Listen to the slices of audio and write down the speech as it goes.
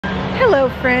Hello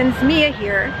friends, Mia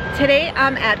here. Today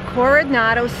I'm at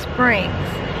Coronado Springs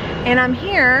and I'm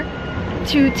here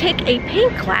to take a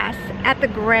paint class at the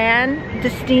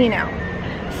Destino.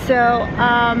 So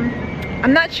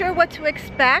I'm not sure what to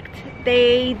expect.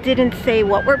 They didn't say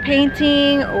what we're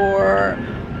painting or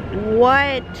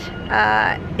what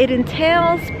it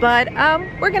entails, but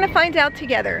we're gonna find out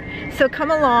together. So come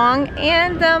along,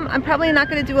 and I'm probably not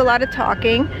gonna do a lot of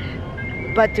talking,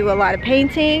 but do a lot of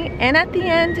painting, and at the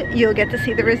end you'll get to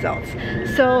see the results.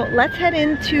 So let's head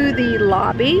into the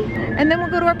lobby and then we'll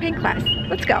go to our paint class.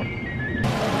 Let's go.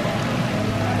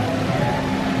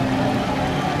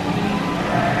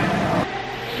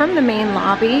 From the main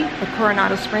lobby at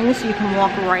Coronado Springs, you can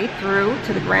walk right through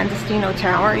to the Destino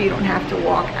Tower. You don't have to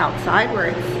walk outside where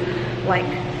it's like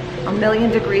a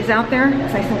million degrees out there.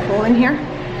 It's nice and cool in here.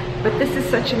 But this is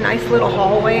such a nice little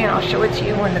hallway, and I'll show it to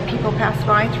you when the people pass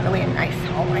by. It's really a nice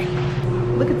hallway.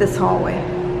 Look at this hallway.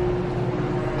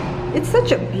 It's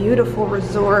such a beautiful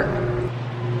resort.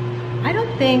 I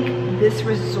don't think this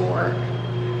resort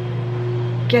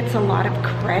gets a lot of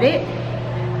credit,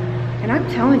 and I'm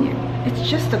telling you, it's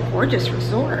just a gorgeous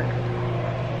resort.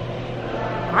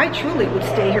 I truly would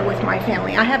stay here with my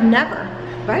family. I have never,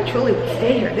 but I truly would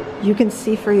stay here. You can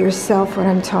see for yourself what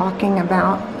I'm talking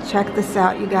about. Check this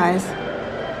out, you guys.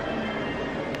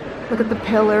 Look at the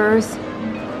pillars.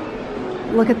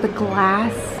 Look at the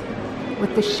glass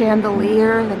with the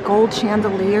chandelier, the gold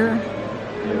chandelier.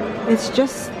 It's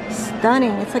just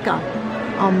stunning. It's like a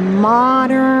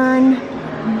modern,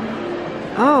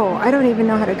 oh, I don't even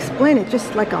know how to explain it.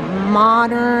 Just like a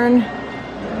modern,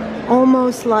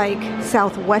 almost like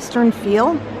Southwestern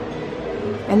feel.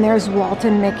 And there's Walt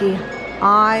and Mickey.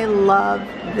 I love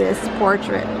this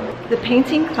portrait. The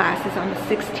painting class is on the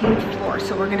 16th floor,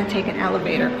 so we're gonna take an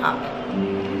elevator up.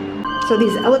 So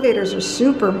these elevators are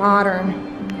super modern.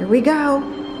 Here we go.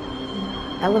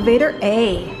 Elevator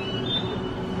A.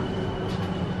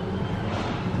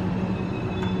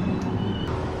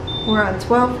 We're on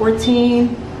 12,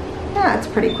 14. Yeah, it's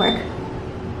pretty quick.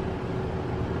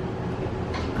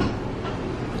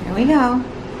 Here we go.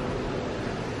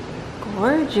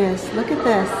 Gorgeous, look at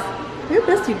this. Look at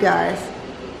this, you guys.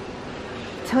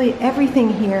 I tell you, everything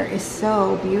here is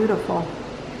so beautiful.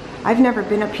 I've never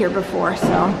been up here before,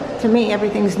 so to me,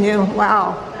 everything's new.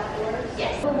 Wow.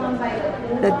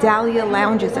 The Dahlia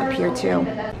Lounge is up here too.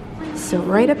 So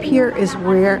right up here is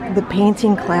where the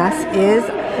painting class is,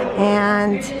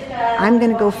 and I'm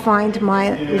gonna go find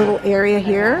my little area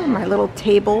here, my little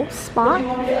table spot,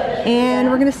 and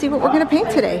we're gonna see what we're gonna paint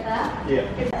today.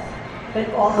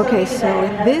 Okay, so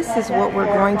this is what we're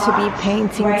going to be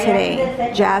painting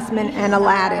today. Jasmine and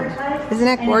Aladdin. Isn't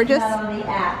that gorgeous?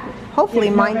 Hopefully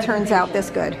mine turns out this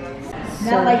good.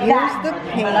 So here's the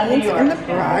paint and the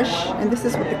brush, and this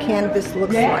is what the canvas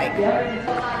looks like.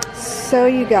 So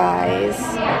you guys,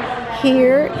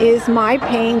 here is my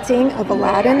painting of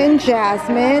Aladdin and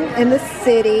Jasmine in the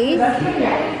city,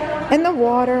 and the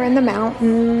water and the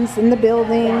mountains and the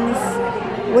buildings.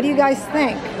 What do you guys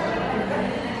think?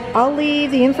 I'll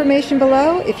leave the information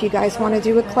below if you guys want to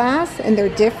do a class, and they're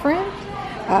different.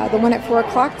 The one at 4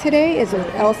 o'clock today is with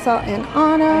Elsa and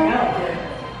Ana,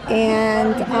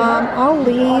 and I'll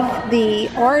leave the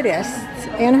artist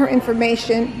and her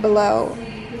information below.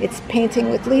 It's Painting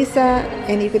with Lisa,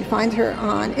 and you can find her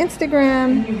on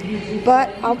Instagram,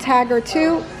 but I'll tag her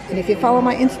too, and if you follow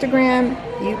my Instagram,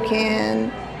 you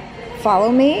can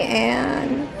follow me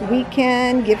and we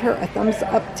can give her a thumbs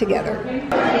up together.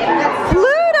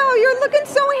 Pluto, you're looking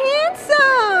so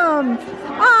handsome!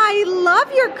 I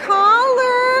love your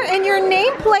collar and your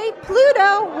nameplate,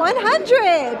 Pluto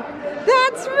 100.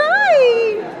 That's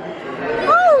right!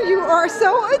 Oh, you are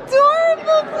so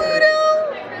adorable, Pluto!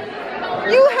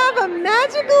 You have a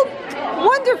magical,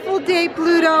 wonderful day,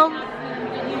 Pluto.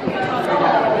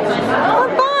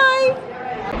 Bye-bye.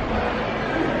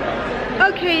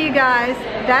 Okay, you guys,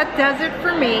 that does it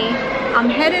for me. I'm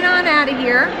headed on out of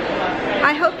here.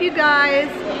 I hope you guys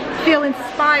feel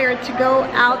inspired to go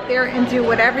out there and do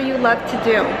whatever you love to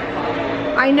do.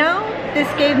 I know this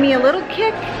gave me a little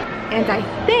kick, and I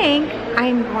think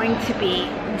I'm going to be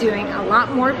doing a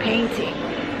lot more painting.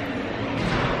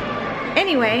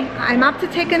 Anyway, I'm up to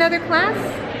take another class.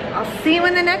 I'll see you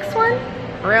in the next one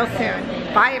real soon.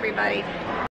 Bye, everybody.